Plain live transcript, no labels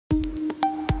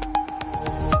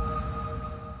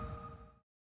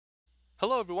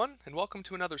Hello everyone, and welcome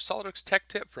to another SOLIDWORKS Tech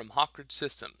Tip from Hawkridge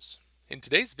Systems. In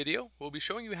today's video, we'll be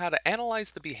showing you how to analyze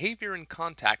the behavior and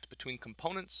contact between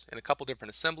components in a couple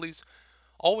different assemblies,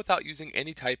 all without using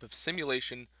any type of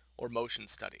simulation or motion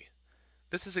study.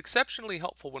 This is exceptionally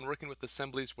helpful when working with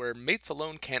assemblies where mates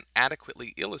alone can't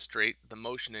adequately illustrate the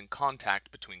motion and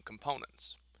contact between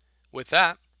components. With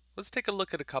that, let's take a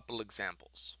look at a couple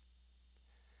examples.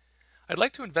 I'd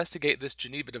like to investigate this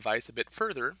Geneva device a bit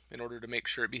further in order to make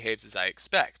sure it behaves as I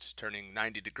expect, turning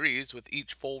 90 degrees with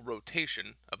each full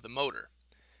rotation of the motor.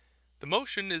 The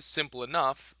motion is simple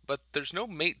enough, but there's no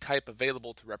mate type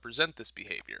available to represent this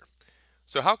behavior.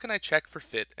 So how can I check for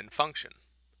fit and function?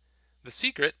 The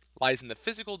secret lies in the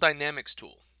physical dynamics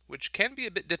tool, which can be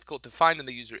a bit difficult to find in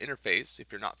the user interface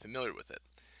if you're not familiar with it.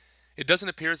 It doesn't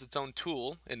appear as its own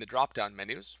tool in the drop-down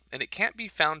menus, and it can't be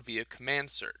found via command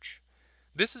search.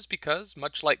 This is because,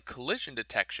 much like collision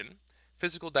detection,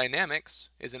 physical dynamics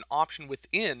is an option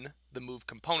within the Move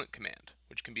Component command,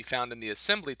 which can be found in the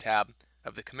Assembly tab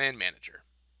of the Command Manager.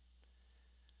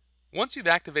 Once you've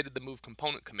activated the Move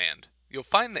Component command, you'll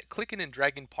find that clicking and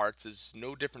dragging parts is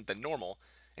no different than normal,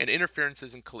 and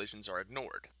interferences and collisions are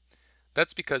ignored.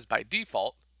 That's because by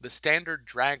default, the standard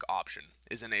drag option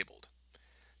is enabled.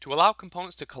 To allow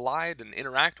components to collide and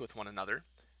interact with one another,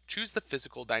 choose the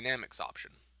Physical Dynamics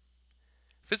option.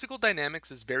 Physical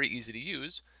Dynamics is very easy to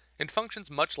use and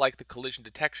functions much like the collision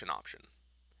detection option.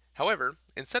 However,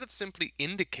 instead of simply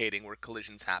indicating where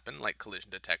collisions happen, like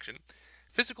collision detection,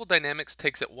 Physical Dynamics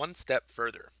takes it one step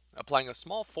further, applying a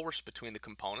small force between the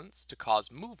components to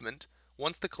cause movement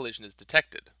once the collision is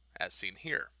detected, as seen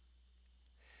here.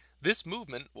 This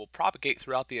movement will propagate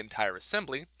throughout the entire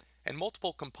assembly, and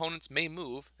multiple components may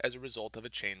move as a result of a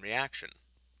chain reaction.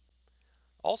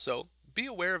 Also, be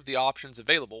aware of the options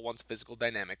available once Physical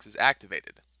Dynamics is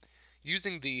activated.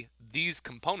 Using the These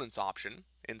Components option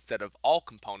instead of All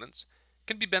Components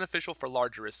can be beneficial for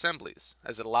larger assemblies,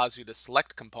 as it allows you to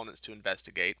select components to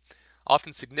investigate,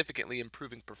 often significantly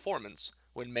improving performance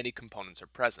when many components are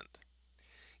present.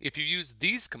 If you use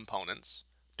These Components,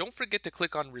 don't forget to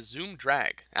click on Resume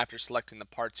Drag after selecting the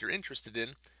parts you're interested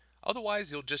in,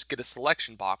 otherwise you'll just get a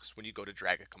selection box when you go to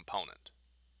drag a component.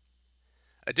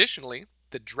 Additionally,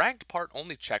 the Dragged Part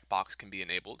Only checkbox can be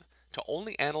enabled to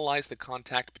only analyze the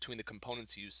contact between the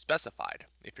components you specified,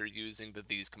 if you're using the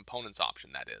These Components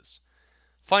option, that is.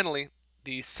 Finally,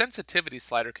 the sensitivity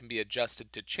slider can be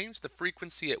adjusted to change the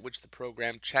frequency at which the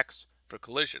program checks for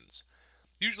collisions.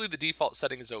 Usually the default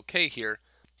setting is okay here,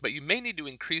 but you may need to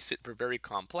increase it for very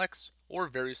complex or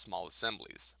very small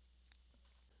assemblies.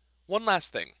 One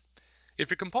last thing. If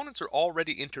your components are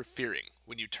already interfering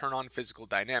when you turn on Physical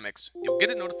Dynamics, you'll get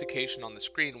a notification on the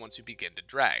screen once you begin to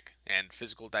drag, and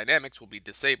Physical Dynamics will be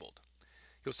disabled.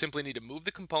 You'll simply need to move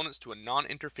the components to a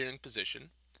non-interfering position,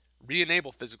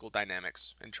 re-enable Physical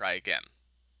Dynamics, and try again.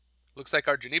 Looks like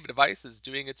our Geneva device is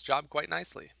doing its job quite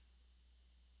nicely.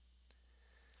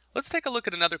 Let's take a look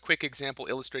at another quick example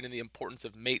illustrating the importance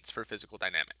of mates for Physical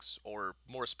Dynamics, or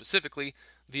more specifically,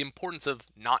 the importance of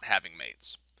not having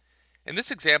mates. In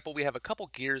this example, we have a couple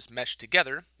gears meshed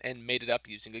together and mated up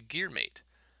using a gear mate.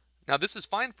 Now this is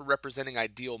fine for representing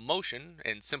ideal motion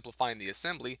and simplifying the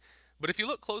assembly, but if you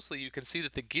look closely you can see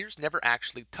that the gears never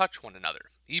actually touch one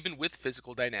another, even with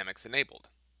Physical Dynamics enabled.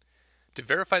 To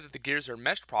verify that the gears are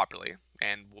meshed properly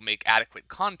and will make adequate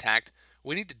contact,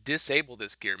 we need to disable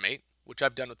this gear mate, which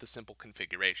I've done with a simple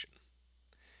configuration.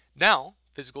 Now,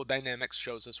 Physical Dynamics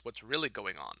shows us what's really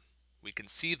going on. We can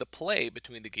see the play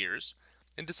between the gears,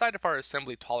 and decide if our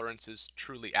assembly tolerance is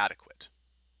truly adequate.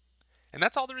 And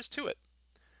that's all there is to it.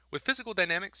 With Physical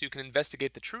Dynamics, you can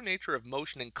investigate the true nature of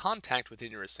motion and contact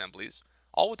within your assemblies,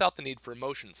 all without the need for a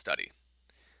motion study.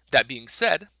 That being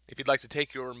said, if you'd like to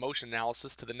take your motion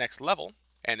analysis to the next level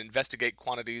and investigate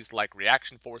quantities like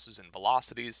reaction forces and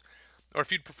velocities, or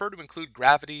if you'd prefer to include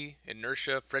gravity,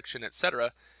 inertia, friction,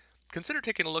 etc., consider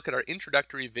taking a look at our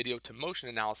introductory video to motion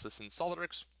analysis in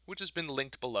SOLIDWORKS, which has been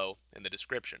linked below in the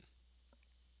description.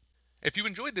 If you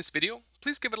enjoyed this video,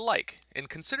 please give it a like, and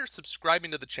consider subscribing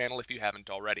to the channel if you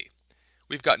haven't already.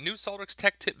 We've got new SOLIDWORKS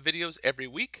Tech Tip videos every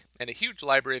week, and a huge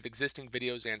library of existing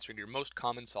videos answering your most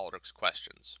common SOLIDWORKS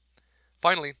questions.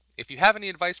 Finally, if you have any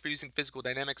advice for using Physical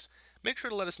Dynamics, make sure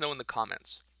to let us know in the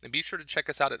comments, and be sure to check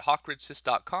us out at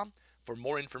hawkridgesys.com for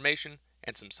more information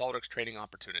and some SOLIDWORKS training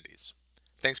opportunities.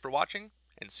 Thanks for watching,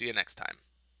 and see you next time.